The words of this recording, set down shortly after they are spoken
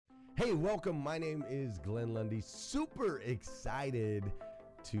Hey, welcome. My name is Glenn Lundy. Super excited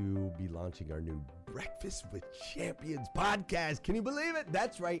to be launching our new Breakfast with Champions podcast. Can you believe it?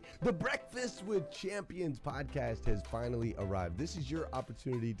 That's right. The Breakfast with Champions podcast has finally arrived. This is your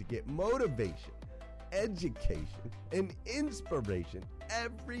opportunity to get motivation, education, and inspiration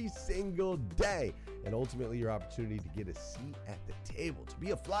every single day. And ultimately, your opportunity to get a seat at the table, to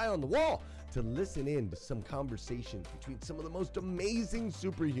be a fly on the wall, to listen in to some conversations between some of the most amazing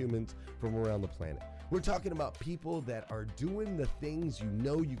superhumans from around the planet. We're talking about people that are doing the things you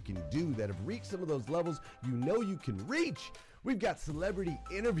know you can do, that have reached some of those levels you know you can reach. We've got celebrity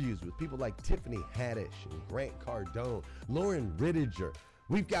interviews with people like Tiffany Haddish and Grant Cardone, Lauren Rittiger.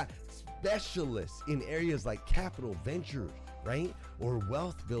 We've got specialists in areas like capital ventures, right? Or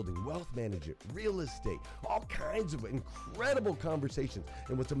wealth building, wealth management, real estate, all kinds of incredible conversations.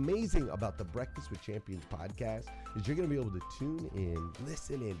 And what's amazing about the Breakfast with Champions podcast is you're going to be able to tune in,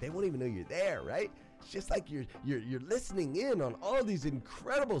 listen in. They won't even know you're there, right? It's just like you're listening in on all these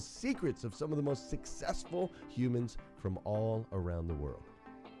incredible secrets of some of the most successful humans from all around the world.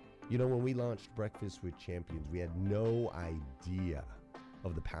 You know, when we launched Breakfast with Champions, we had no idea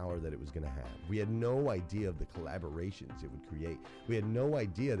of the power that it was going to have. We had no idea of the collaborations it would create. We had no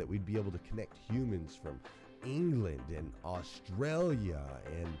idea that we'd be able to connect humans from England and Australia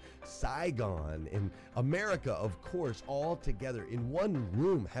and Saigon and America, of course, all together in one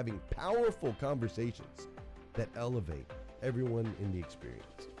room having powerful conversations that elevate everyone in the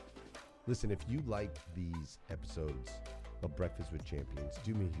experience. Listen, if you like these episodes of Breakfast with Champions,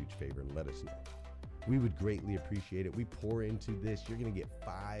 do me a huge favor and let us know. We would greatly appreciate it. We pour into this. You're going to get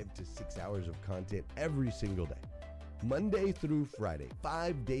 5 to 6 hours of content every single day, Monday through Friday,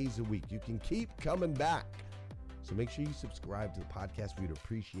 5 days a week. You can keep coming back. So make sure you subscribe to the podcast. We'd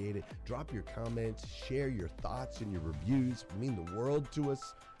appreciate it. Drop your comments, share your thoughts and your reviews. It would mean the world to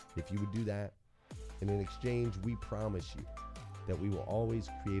us if you would do that. And in exchange, we promise you that we will always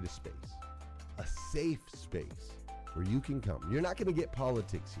create a space, a safe space where you can come. You're not going to get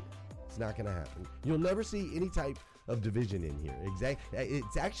politics here. It's not going to happen. You'll never see any type of division in here.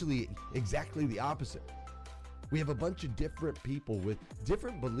 It's actually exactly the opposite. We have a bunch of different people with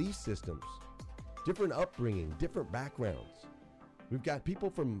different belief systems, different upbringing, different backgrounds. We've got people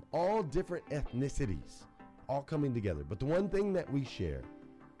from all different ethnicities all coming together. But the one thing that we share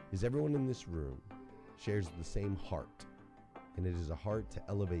is everyone in this room shares the same heart. And it is a heart to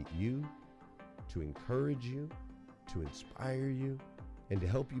elevate you, to encourage you, to inspire you, and to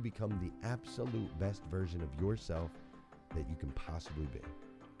help you become the absolute best version of yourself that you can possibly be.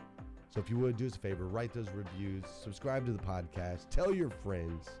 So if you would, do us a favor, write those reviews, subscribe to the podcast, tell your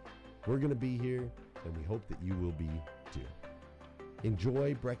friends. We're going to be here, and we hope that you will be too.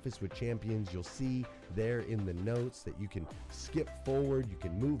 Enjoy Breakfast with Champions. You'll see there in the notes that you can skip forward, you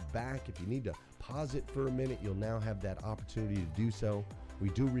can move back. If you need to pause it for a minute, you'll now have that opportunity to do so. We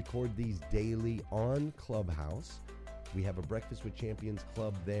do record these daily on Clubhouse. We have a Breakfast with Champions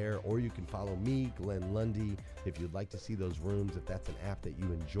club there, or you can follow me, Glenn Lundy, if you'd like to see those rooms. If that's an app that you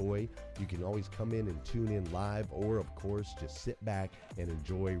enjoy, you can always come in and tune in live, or of course, just sit back and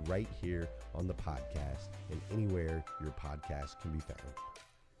enjoy right here on the podcast and anywhere your podcast can be found.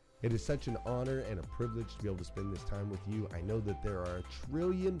 It is such an honor and a privilege to be able to spend this time with you. I know that there are a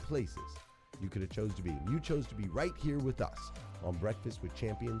trillion places you could have chose to be. You chose to be right here with us on Breakfast with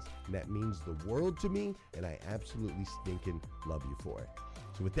Champions, and that means the world to me, and I absolutely stinking love you for it.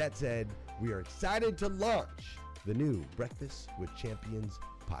 So with that said, we are excited to launch the new Breakfast with Champions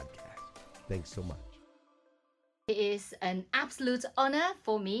podcast. Thanks so much. It is an absolute honor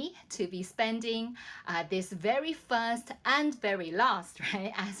for me to be spending this very first and very last,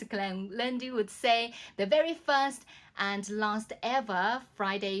 right? As Glenn Lundy would say, the very first and last ever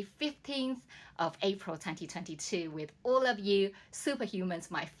Friday, 15th of April 2022 with all of you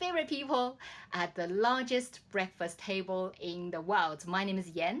superhumans, my favorite people, at the largest breakfast table in the world. My name is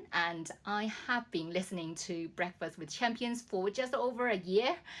Yen, and I have been listening to Breakfast with Champions for just over a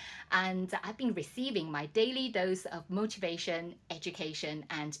year, and I've been receiving my daily dose of motivation, education,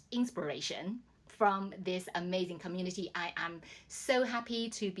 and inspiration from this amazing community. I am so happy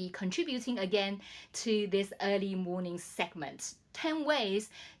to be contributing again to this early morning segment, 10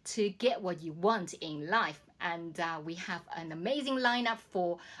 ways to get what you want in life. And we have an amazing lineup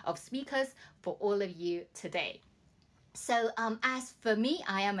of speakers for all of you today. So, as for me,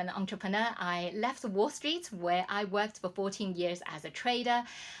 I am an entrepreneur. I left Wall Street, where I worked for 14 years as a trader,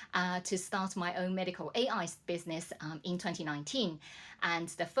 to start my own medical AI business in 2019. And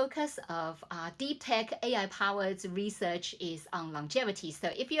the focus of deep tech AI powered research is on longevity. So,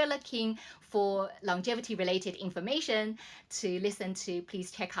 if you're looking for longevity related information to listen to,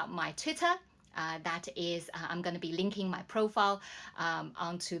 please check out my Twitter. That is, I'm going to be linking my profile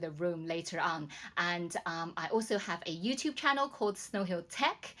onto the room later on. And I also have a YouTube channel called Snow Hill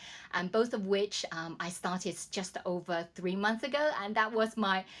Tech, and both of which I started just over 3 months ago. And that was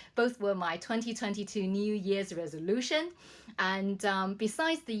both were my 2022 New Year's resolution. And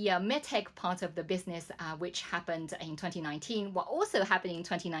besides the medtech part of the business, which happened in 2019, what also happened in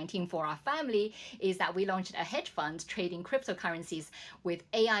 2019 for our family is that we launched a hedge fund trading cryptocurrencies with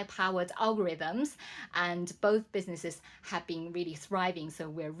AI-powered algorithms, and both businesses have been really thriving. So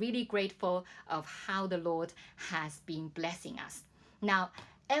we're really grateful of how the Lord has been blessing us. Now,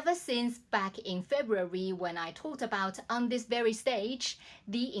 ever since back in February, when I talked about on this very stage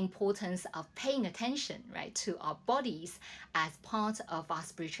the importance of paying attention, right, to our bodies as part of our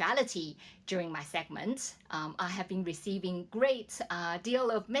spirituality during my segment, I have been receiving great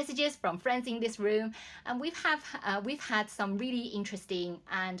deal of messages from friends in this room, and we've had some really interesting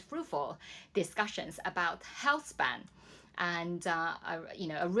and fruitful discussions about health span. And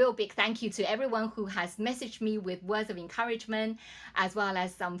a real big thank you to everyone who has messaged me with words of encouragement, as well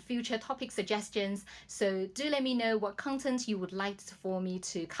as some future topic suggestions. So do let me know what content you would like for me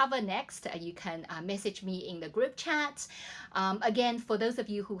to cover next. You can message me in the group chat. Again, for those of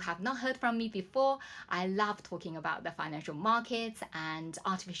you who have not heard from me before, I love talking about the financial markets and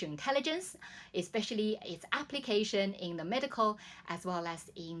artificial intelligence, especially its application in the medical as well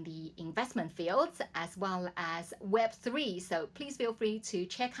as in the investment fields, as well as Web3. So please feel free to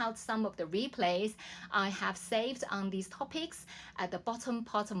check out some of the replays I have saved on these topics at the bottom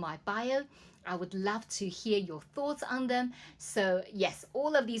part of my bio. I would love to hear your thoughts on them. So yes,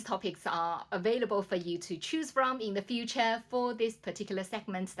 all of these topics are available for you to choose from in the future for this particular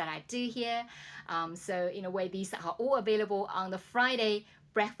segment that I do here. So in a way, these are all available on the Friday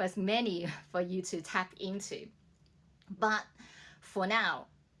breakfast menu for you to tap into. But for now,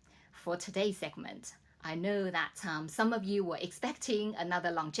 for today's segment, I know that some of you were expecting another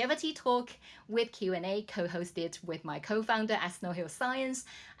longevity talk with Q&A co-hosted with my co-founder at Snow Hill Science.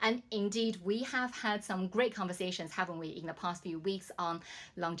 And indeed, we have had some great conversations, haven't we, in the past few weeks on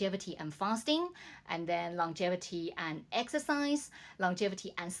longevity and fasting, and then longevity and exercise,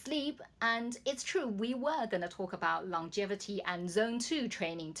 longevity and sleep. And it's true, we were going to talk about longevity and Zone 2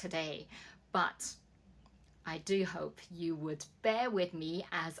 training today, but I do hope you would bear with me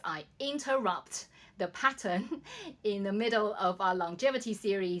as I interrupt the pattern in the middle of our longevity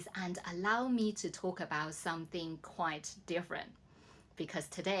series and allow me to talk about something quite different, because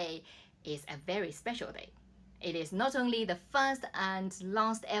today is a very special day. It is not only the first and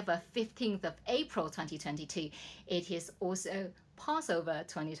last ever 15th of April 2022, it is also Passover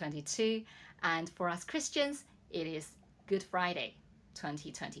 2022, and for us Christians, it is Good Friday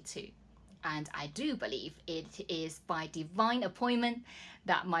 2022. And I do believe it is by divine appointment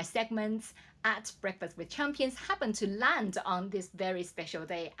that my segments at Breakfast with Champions happen to land on this very special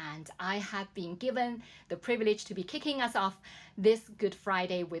day. And I have been given the privilege to be kicking us off this Good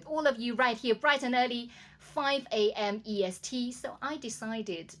Friday with all of you right here bright and early, 5 a.m. EST. So I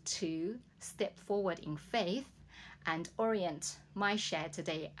decided to step forward in faith and orient my share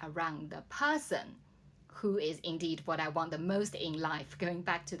today around the person who is indeed what I want the most in life, going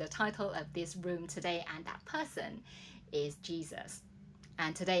back to the title of this room today, and that person is Jesus.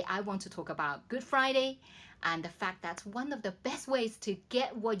 And today I want to talk about Good Friday and the fact that one of the best ways to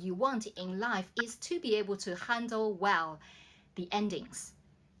get what you want in life is to be able to handle well the endings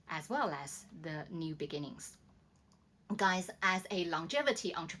as well as the new beginnings. Guys, as a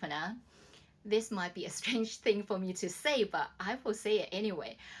longevity entrepreneur, this might be a strange thing for me to say, but I will say it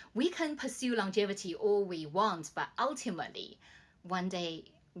anyway. We can pursue longevity all we want, but ultimately, one day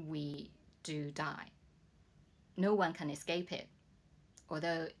we do die. No one can escape it.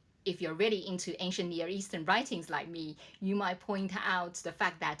 Although, if you're really into ancient Near Eastern writings like me, you might point out the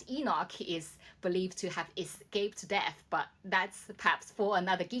fact that Enoch is believed to have escaped death, but that's perhaps for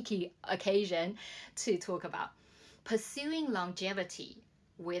another geeky occasion to talk about. Pursuing longevity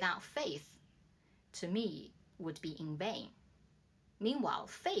without faith, to me, would be in vain. Meanwhile,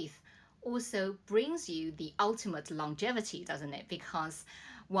 faith also brings you the ultimate longevity, doesn't it? Because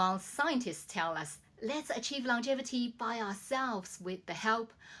while scientists tell us, let's achieve longevity by ourselves with the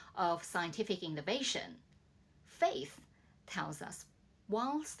help of scientific innovation, faith tells us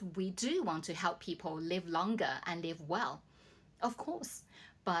whilst we do want to help people live longer and live well, of course,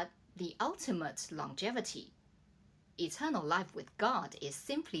 but the ultimate longevity, eternal life with God, is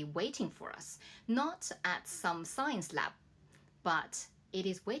simply waiting for us, not at some science lab, but it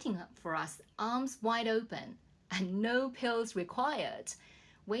is waiting for us arms wide open and no pills required,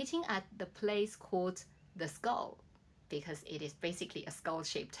 waiting at the place called the skull, because it is basically a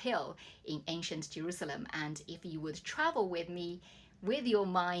skull-shaped hill in ancient Jerusalem. And if you would travel with me, with your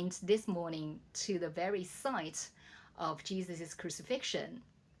mind this morning to the very site of Jesus' crucifixion,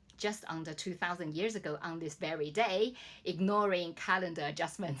 just under 2,000 years ago on this very day, ignoring calendar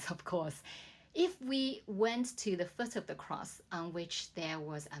adjustments, of course, if we went to the foot of the cross on which there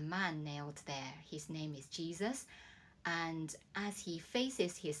was a man nailed there, his name is Jesus, and as he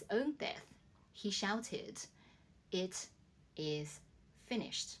faces his own death, he shouted, "It is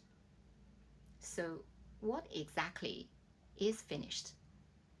finished." So what exactly is finished?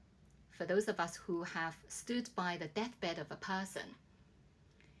 For those of us who have stood by the deathbed of a person,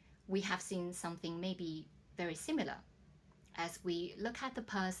 we have seen something maybe very similar. As we look at the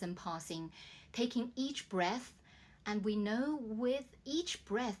person passing, taking each breath, and we know with each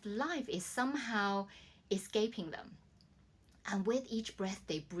breath, life is somehow escaping them. And with each breath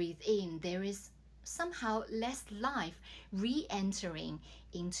they breathe in, there is somehow less life re-entering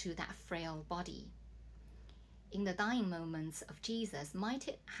into that frail body. In the dying moments of Jesus, might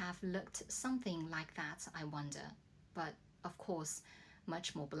it have looked something like that, I wonder? But of course,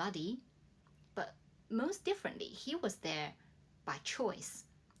 much more bloody. But most differently, he was there by choice.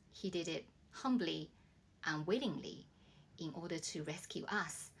 He did it humbly and willingly in order to rescue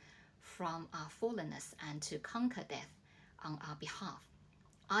us from our fallenness and to conquer death on our behalf.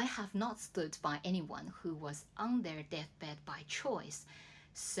 I have not stood by anyone who was on their deathbed by choice,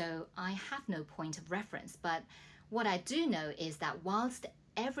 so I have no point of reference. But what I do know is that whilst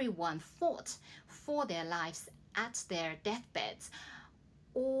everyone fought for their lives at their deathbeds,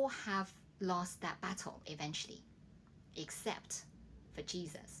 all have lost that battle eventually, except for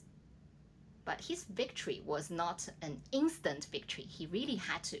Jesus. But his victory was not an instant victory. He really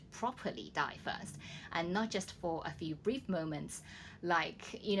had to properly die first, and not just for a few brief moments,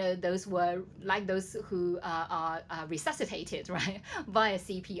 like those who are resuscitated, right, via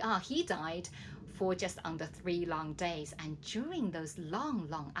CPR. He died for just under 3 long days, and during those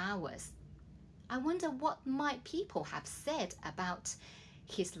long hours, I wonder what might people have said about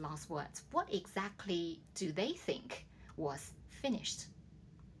his last words. What exactly do they think was finished?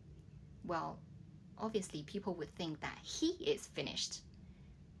 Well, obviously people would think that he is finished.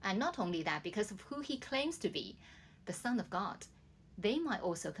 And not only that, because of who he claims to be, the Son of God, they might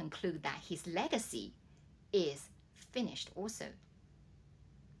also conclude that his legacy is finished also.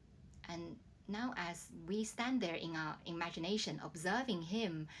 And now as we stand there in our imagination, observing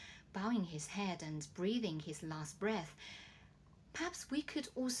him, bowing his head and breathing his last breath, perhaps we could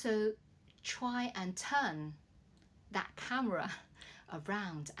also try and turn that camera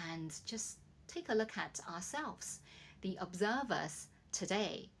around and just take a look at ourselves, the observers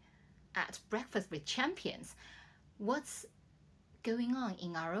today at Breakfast with Champions. What's going on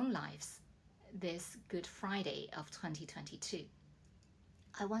in our own lives this Good Friday of 2022?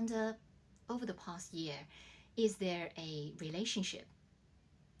 I wonder, over the past year, is there a relationship,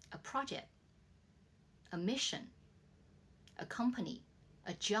 a project, a mission, a company,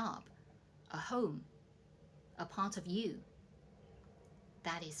 a job, a home, a part of you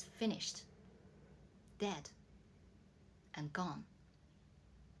that is finished, dead, and gone?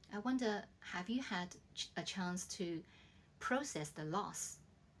 I wonder, have you had a chance to process the loss?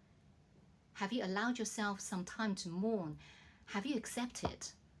 Have you allowed yourself some time to mourn? Have you accepted?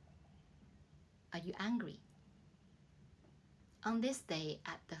 Are you angry? On this day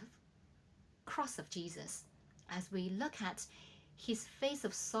at the cross of Jesus, as we look at his face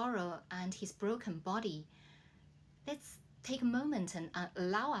of sorrow and his broken body, let's take a moment and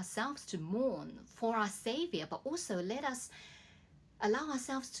allow ourselves to mourn for our Savior, but also let us allow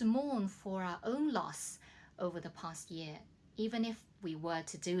ourselves to mourn for our own loss over the past year, even if we were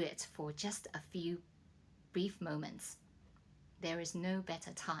to do it for just a few brief moments. There is no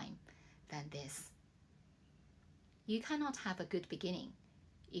better time than this. You cannot have a good beginning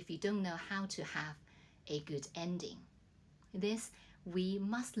if you don't know how to have a good ending. This we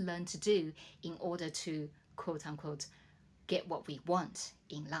must learn to do in order to, quote unquote, get what we want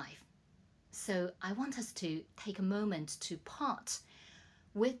in life. So I want us to take a moment to part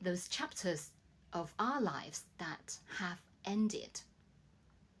with those chapters of our lives that have ended,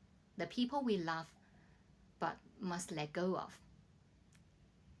 the people we love but must let go of.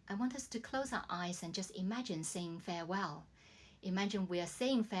 I want us to close our eyes and just imagine saying farewell. Imagine we are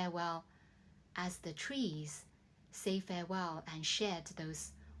saying farewell as the trees say farewell and shed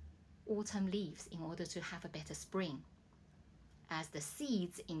those autumn leaves in order to have a better spring. As the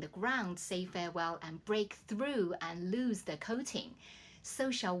seeds in the ground say farewell and break through and lose their coating,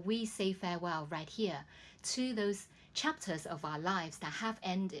 so shall we say farewell right here to those chapters of our lives that have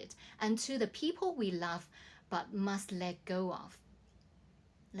ended and to the people we love but must let go of.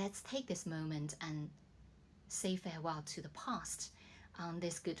 Let's take this moment and say farewell to the past on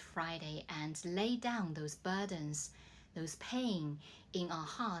this Good Friday and lay down those burdens, those pain in our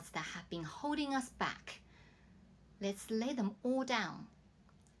hearts that have been holding us back. Let's lay them all down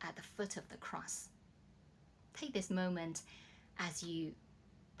at the foot of the cross. Take this moment as you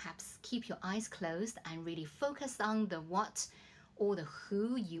perhaps keep your eyes closed and really focus on the what or the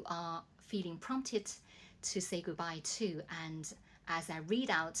who you are feeling prompted to say goodbye to. And as I read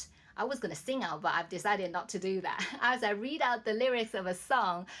out, I was going to sing out, but I've decided not to do that. As I read out the lyrics of a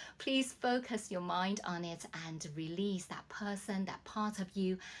song, please focus your mind on it and release that person, that part of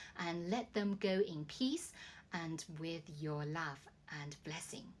you, and let them go in peace and with your love and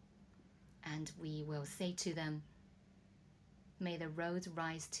blessing. And we will say to them, may the road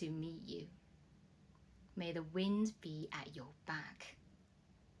rise to meet you. May the wind be at your back.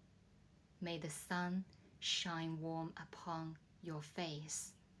 May the sun shine warm upon your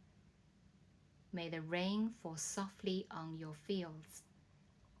face. May the rain fall softly on your fields.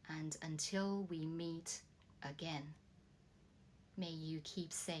 And until we meet again, may you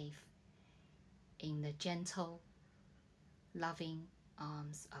keep safe in the gentle, loving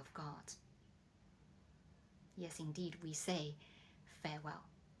arms of God. Yes, indeed, we say farewell.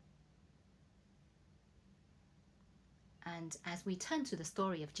 And as we turn to the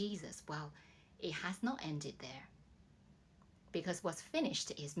story of Jesus, well, it has not ended there, because what's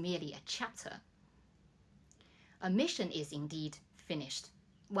finished is merely a chapter. A mission is indeed finished.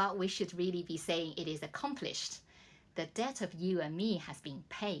 Well, we should really be saying it is accomplished. The debt of you and me has been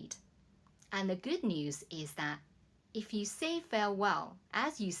paid. And the good news is that if you say farewell,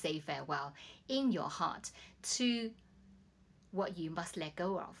 as you say farewell in your heart to what you must let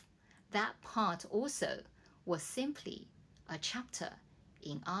go of, that part also was simply a chapter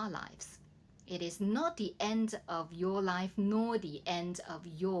in our lives. It is not the end of your life nor the end of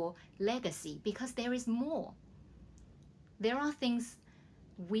your legacy, because there is more. There are things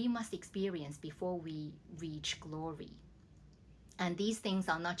we must experience before we reach glory. And these things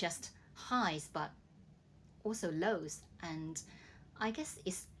are not just highs, but also lows. And I guess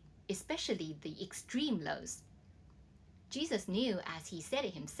it's especially the extreme lows. Jesus knew, as he said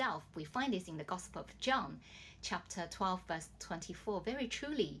it himself, we find this in the Gospel of John, chapter 12, verse 24. Very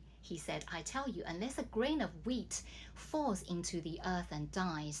truly, he said, I tell you, unless a grain of wheat falls into the earth and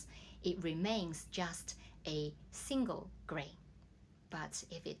dies, it remains just a single grain. But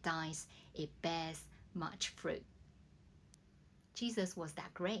if it dies, it bears much fruit. Jesus was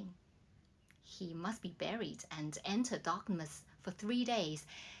that grain. He must be buried and enter darkness for 3 days.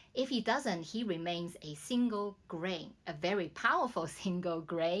 If he doesn't, he remains a single grain, a very powerful single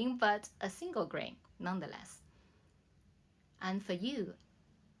grain, but a single grain nonetheless. And for you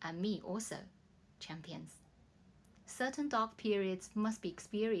and me also, champions, certain dark periods must be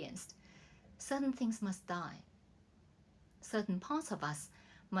experienced. Certain things must die. Certain parts of us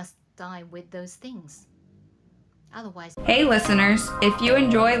must die with those things. Otherwise... Hey listeners, if you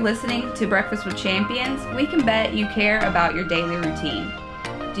enjoy listening to Breakfast with Champions, we can bet you care about your daily routine.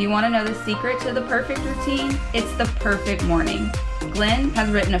 Do you want to know the secret to the perfect routine? It's the perfect morning. Glenn has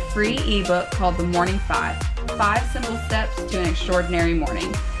written a free ebook called The Morning 5. 5 simple steps to an extraordinary morning.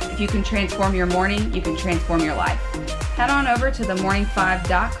 If you can transform your morning, you can transform your life. Head on over to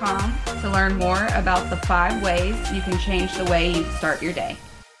themorning5.com to learn more about the 5 ways you can change the way you start your day.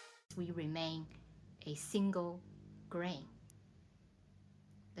 We remain a single grain.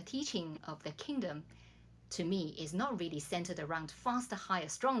 The teaching of the kingdom, to me, is not really centered around faster, higher,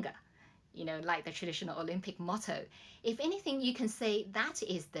 stronger, like the traditional Olympic motto. If anything, you can say that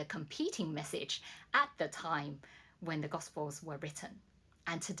is the competing message at the time when the Gospels were written.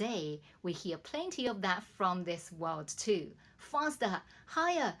 And today, we hear plenty of that from this world too. Faster,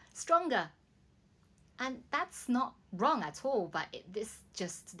 higher, stronger. And that's not wrong at all, but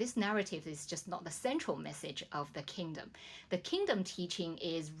this narrative is just not the central message of the kingdom. The kingdom teaching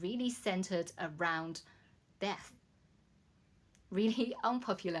is really centered around death. Really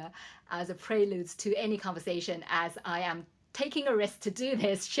unpopular as a prelude to any conversation, as I am taking a risk to do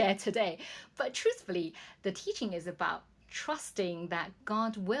this share today. But truthfully, the teaching is about trusting that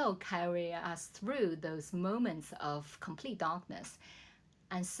God will carry us through those moments of complete darkness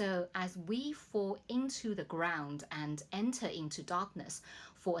And so as we fall into the ground and enter into darkness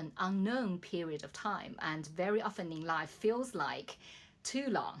for an unknown period of time, and very often in life feels like too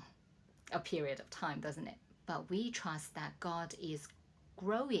long a period of time, doesn't it? But we trust that God is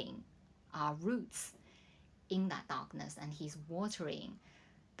growing our roots in that darkness, and He's watering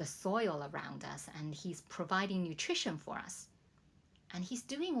the soil around us, and He's providing nutrition for us. And He's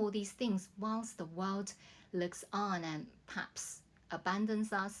doing all these things whilst the world looks on and perhaps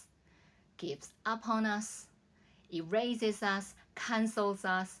abandons us, gives up on us, erases us, cancels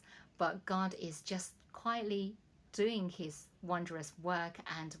us. But God is just quietly doing His wondrous work,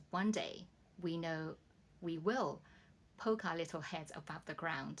 and one day we know we will poke our little heads above the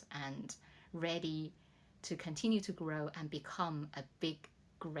ground and ready to continue to grow and become a big,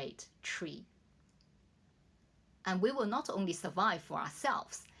 great tree. And we will not only survive for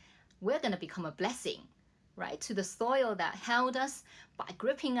ourselves, we're going to become a blessing, right, to the soil that held us by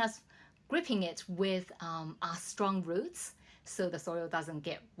gripping it with our strong roots, so the soil doesn't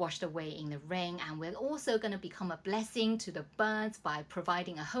get washed away in the rain. And we're also going to become a blessing to the birds by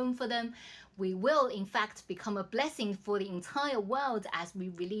providing a home for them. We will, in fact, become a blessing for the entire world as we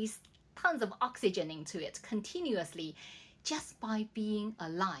release tons of oxygen into it continuously, just by being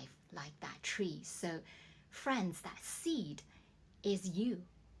alive like that tree. So, friends, that seed is you.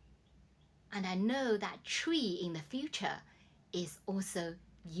 And I know that tree in the future is also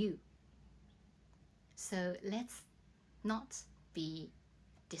you. So let's not be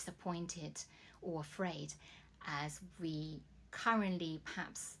disappointed or afraid as we currently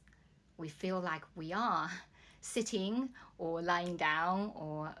perhaps we feel like we are sitting or lying down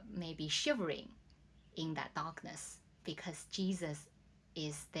or maybe shivering in that darkness, because Jesus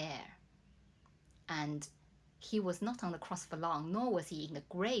is there. And He was not on the cross for long, nor was He in the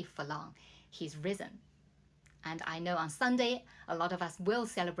grave for long. He's risen. And I know on Sunday, a lot of us will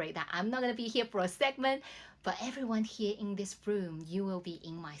celebrate that. I'm not going to be here for a segment, but everyone here in this room, you will be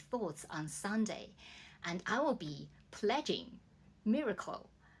in my thoughts on Sunday. And I will be pledging miracle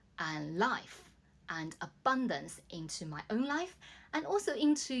and life and abundance into my own life and also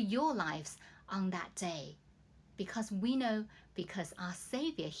into your lives on that day. Because we know, because our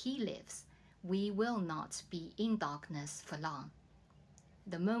Savior, He lives, we will not be in darkness for long.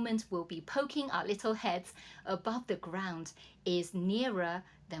 The moment we'll be poking our little heads above the ground is nearer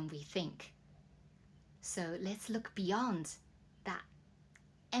than we think. So let's look beyond that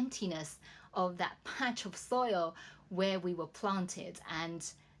emptiness of that patch of soil where we were planted and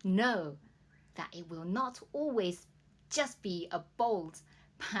know that it will not always just be a bold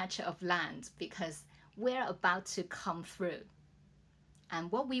patch of land, because we're about to come through.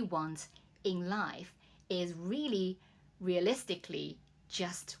 And what we want in life is really, realistically,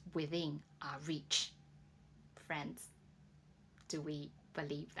 just within our reach. Friends, do we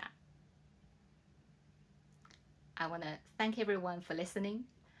believe that? I want to thank everyone for listening.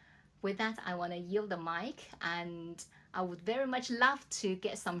 With that, I want to yield the mic, and I would very much love to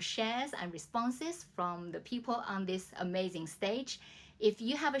get some shares and responses from the people on this amazing stage. If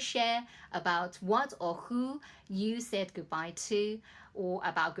you have a share about what or who you said goodbye to, or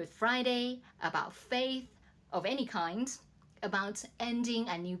about Good Friday, about faith of any kind, about ending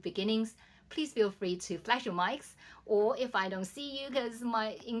and new beginnings, please feel free to flash your mics. Or if I don't see you because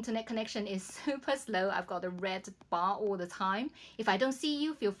my internet connection is super slow, I've got a red bar all the time. If I don't see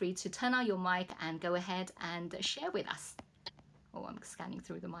you, feel free to turn on your mic and go ahead and share with us. Oh, I'm scanning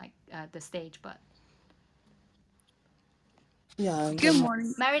through the mic, the stage, but Yeah. Good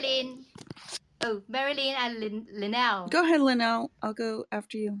morning. Marilyn. Oh, Marilyn and Linnell. Go ahead, Linnell. I'll go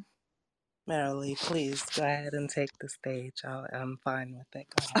after you. Marilee, please go ahead and take the stage. I'm fine with it.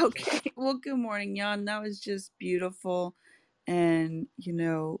 Go ahead, Okay. Well, good morning, Jan. That was just beautiful. And,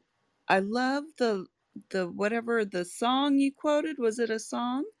 I love the whatever the song you quoted. Was it a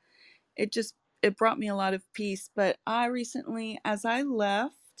song? It brought me a lot of peace. But I recently, as I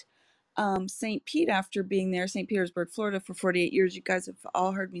left St. Pete after being there, St. Petersburg, Florida for 48 years, you guys have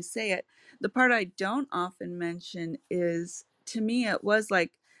all heard me say it. The part I don't often mention is, to me, it was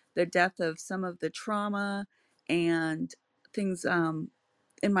like the death of some of the trauma and things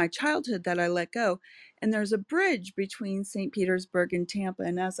in my childhood that I let go. And there's a bridge between St. Petersburg and Tampa.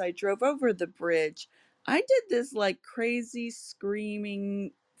 And as I drove over the bridge, I did this like crazy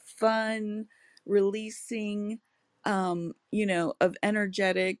screaming, fun, releasing, of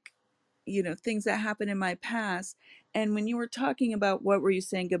energetic, things that happened in my past. And when you were talking about what were you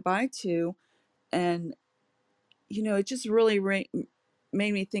saying goodbye to, and it just really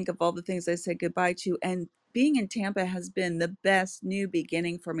made me think of all the things I said goodbye to. And being in Tampa has been the best new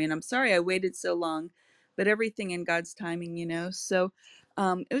beginning for me. And I'm sorry I waited so long, but everything in God's timing, So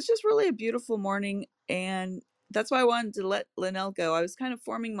It was just really a beautiful morning, and that's why I wanted to let Linnell go. I was kind of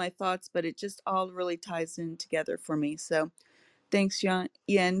forming my thoughts, but it just all really ties in together for me. So thanks,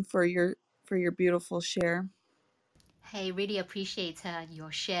 Yen, for your beautiful share. Hey, really appreciate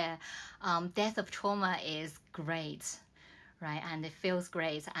your share. Death of trauma is great, right? And it feels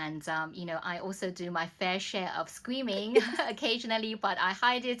great. And, I also do my fair share of screaming occasionally, but I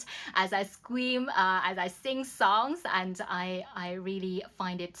hide it as I scream, as I sing songs, and I really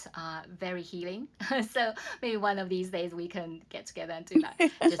find it very healing. So maybe one of these days we can get together and do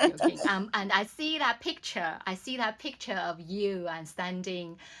that. Just joking. And I see that picture. I see that picture of you and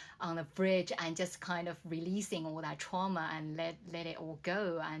standing on the bridge and just kind of releasing all that trauma and let it all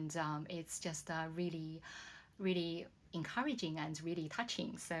go. And it's just really, really encouraging and really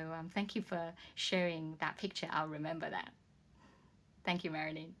touching. So thank you for sharing that picture. I'll remember that. Thank you,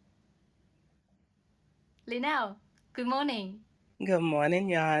 Marilyn. Linnell, good morning. Good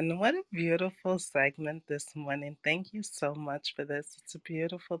morning, Jan. What a beautiful segment this morning. Thank you so much for this. It's a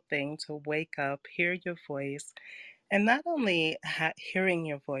beautiful thing to wake up, hear your voice, and not only hearing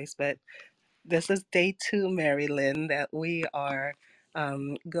your voice, but this is day 2, Mary Lynn, that we are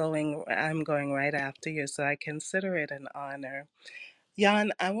going. I'm going right after you, so I consider it an honor.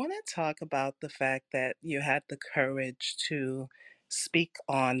 Jan, I want to talk about the fact that you had the courage to speak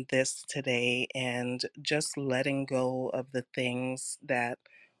on this today and just letting go of the things that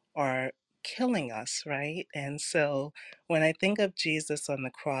are killing us, right? And so when I think of Jesus on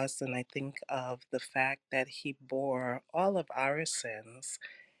the cross and I think of the fact that he bore all of our sins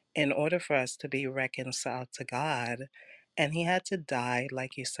in order for us to be reconciled to God, and he had to die,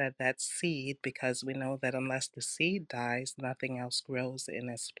 like you said, that seed, because we know that unless the seed dies, nothing else grows in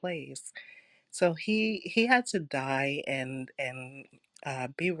its place. So he had to die and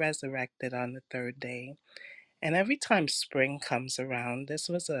be resurrected on the third day. And every time spring comes around, this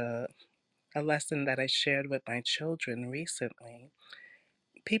was a lesson that I shared with my children recently.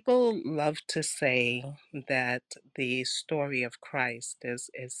 People love to say that the story of Christ is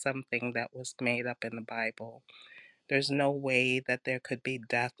something that was made up in the Bible. There's no way that there could be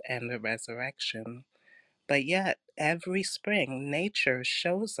death and a resurrection. But yet, every spring, nature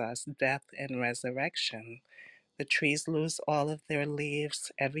shows us death and resurrection. The trees lose all of their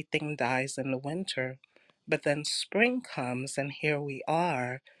leaves, everything dies in the winter. But then spring comes, and here we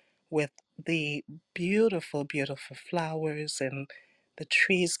are with the beautiful, beautiful flowers and the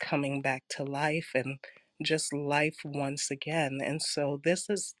trees coming back to life and just life once again. And so, this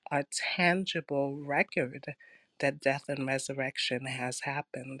is a tangible record that death and resurrection has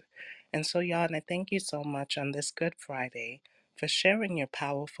happened. And so, Jan, I thank you so much on this Good Friday for sharing your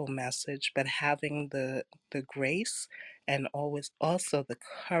powerful message, but having the grace and always also the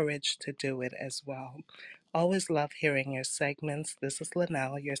courage to do it as well. Always love hearing your segments. This is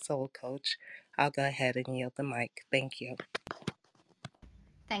Linnell, your soul coach. I'll go ahead and yield the mic. Thank you.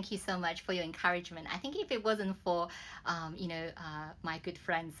 Thank you so much for your encouragement. I think if it wasn't for, my good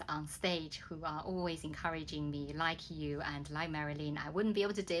friends on stage who are always encouraging me, like you and like Marilyn, I wouldn't be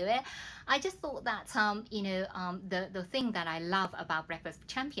able to do it. I just thought that, the thing that I love about Breakfast with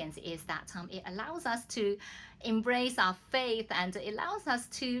Champions is that it allows us to embrace our faith and it allows us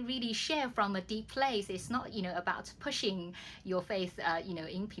to really share from a deep place. It's not, about pushing your faith,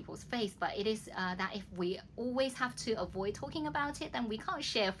 in people's face, but it is that if we always have to avoid talking about it, then we can't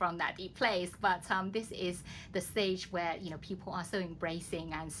share from that deep place. But this is the stage where people are so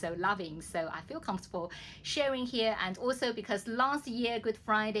embracing and so loving. So I feel comfortable sharing here, and also because last year Good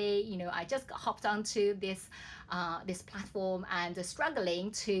Friday, I just hopped onto this platform and struggling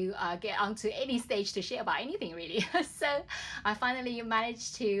to get onto any stage to share about anything really. So I finally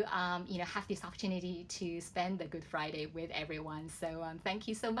managed to have this opportunity to spend the Good Friday with everyone. So thank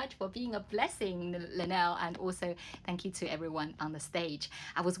you so much for being a blessing, Linnell, and also thank you to everyone on the stage.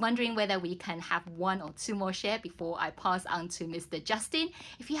 I was wondering whether we can have 1 or 2 more share before I pass on to Mr. Justin.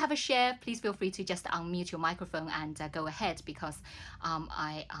 If you have a share, please feel free to just unmute your microphone and go ahead, because I'm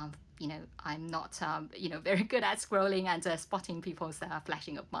not, very good at scrolling and spotting people's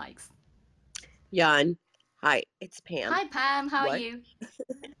flashing of mics. Jan, hi, it's Pam. Hi, Pam. How are you?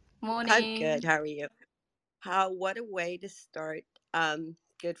 Morning. I'm good. How are you? What a way to start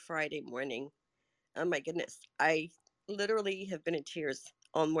Good Friday morning. Oh my goodness. I literally have been in tears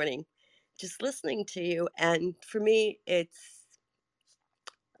all morning just listening to you. And for me, it's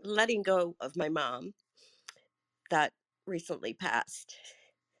letting go of my mom that recently passed.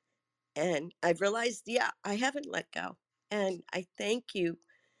 And I've realized, yeah, I haven't let go. And I thank you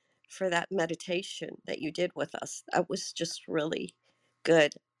for that meditation that you did with us. That was just really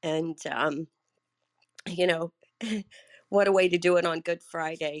good. And, you know, what a way to do it on Good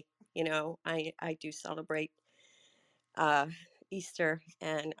Friday. You know, I do celebrate Easter,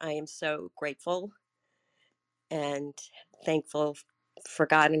 and I am so grateful and thankful for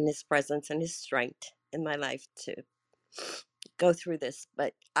God and his presence and his strength in my life to go through this.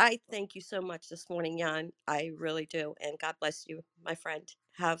 But I thank you so much this morning, Jan. I really do. And God bless you, my friend.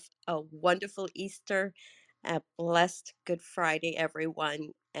 Have a wonderful Easter, a blessed Good Friday, everyone.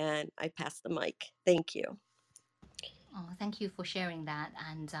 And I pass the mic. Thank you. Oh, thank you for sharing that,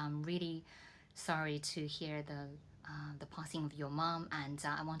 and I'm really sorry to hear the passing of your mom. And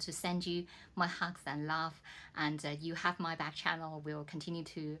I want to send you my hugs and love. And you have my back channel. We'll continue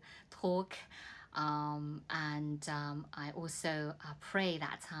to talk. I also pray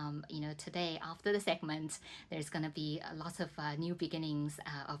that today after the segment, there's going to be a lot of new beginnings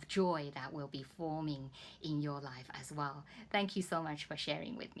of joy that will be forming in your life as well. Thank you so much for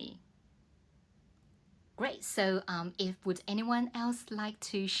sharing with me. Great. So would anyone else like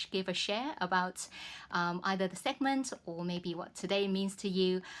to give a share about either the segment or maybe what today means to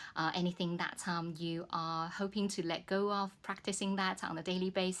you, anything that you are hoping to let go of, practicing that on a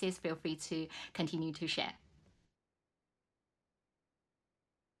daily basis? Feel free to continue to share.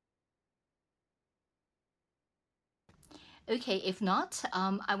 Okay, if not,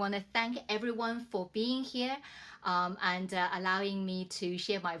 I want to thank everyone for being here and allowing me to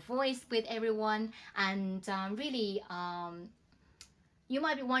share my voice with everyone. And really, you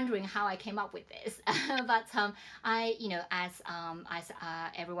might be wondering how I came up with this, but as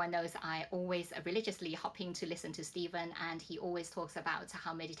everyone knows, I always religiously hopping to listen to Stephen, and he always talks about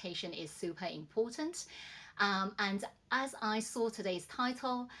how meditation is super important. And as I saw today's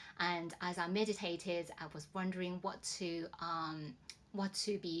title and as I meditated, I was wondering what to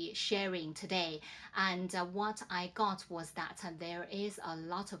be sharing today. And what I got was that there is a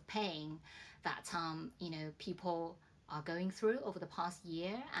lot of pain that people are going through over the past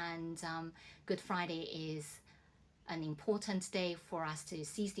year, and Good Friday is an important day for us to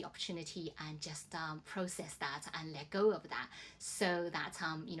seize the opportunity and just process that and let go of that, so that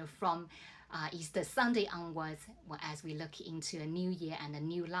from Easter Sunday onwards, as we look into a new year and a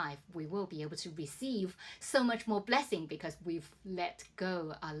new life, we will be able to receive so much more blessing because we've let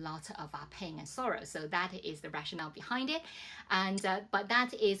go a lot of our pain and sorrow. So that is the rationale behind it. And but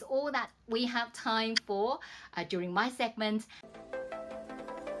that is all that we have time for during my segment.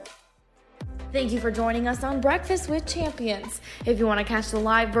 Thank you for joining us on Breakfast with Champions. If you want to catch the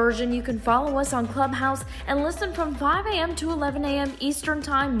live version, you can follow us on Clubhouse and listen from 5 a.m. to 11 a.m. Eastern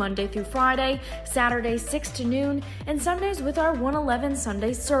Time, Monday through Friday, Saturdays 6 to noon, and Sundays with our 1:11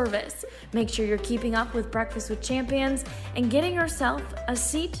 Sunday service. Make sure you're keeping up with Breakfast with Champions and getting yourself a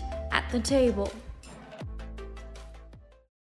seat at the table.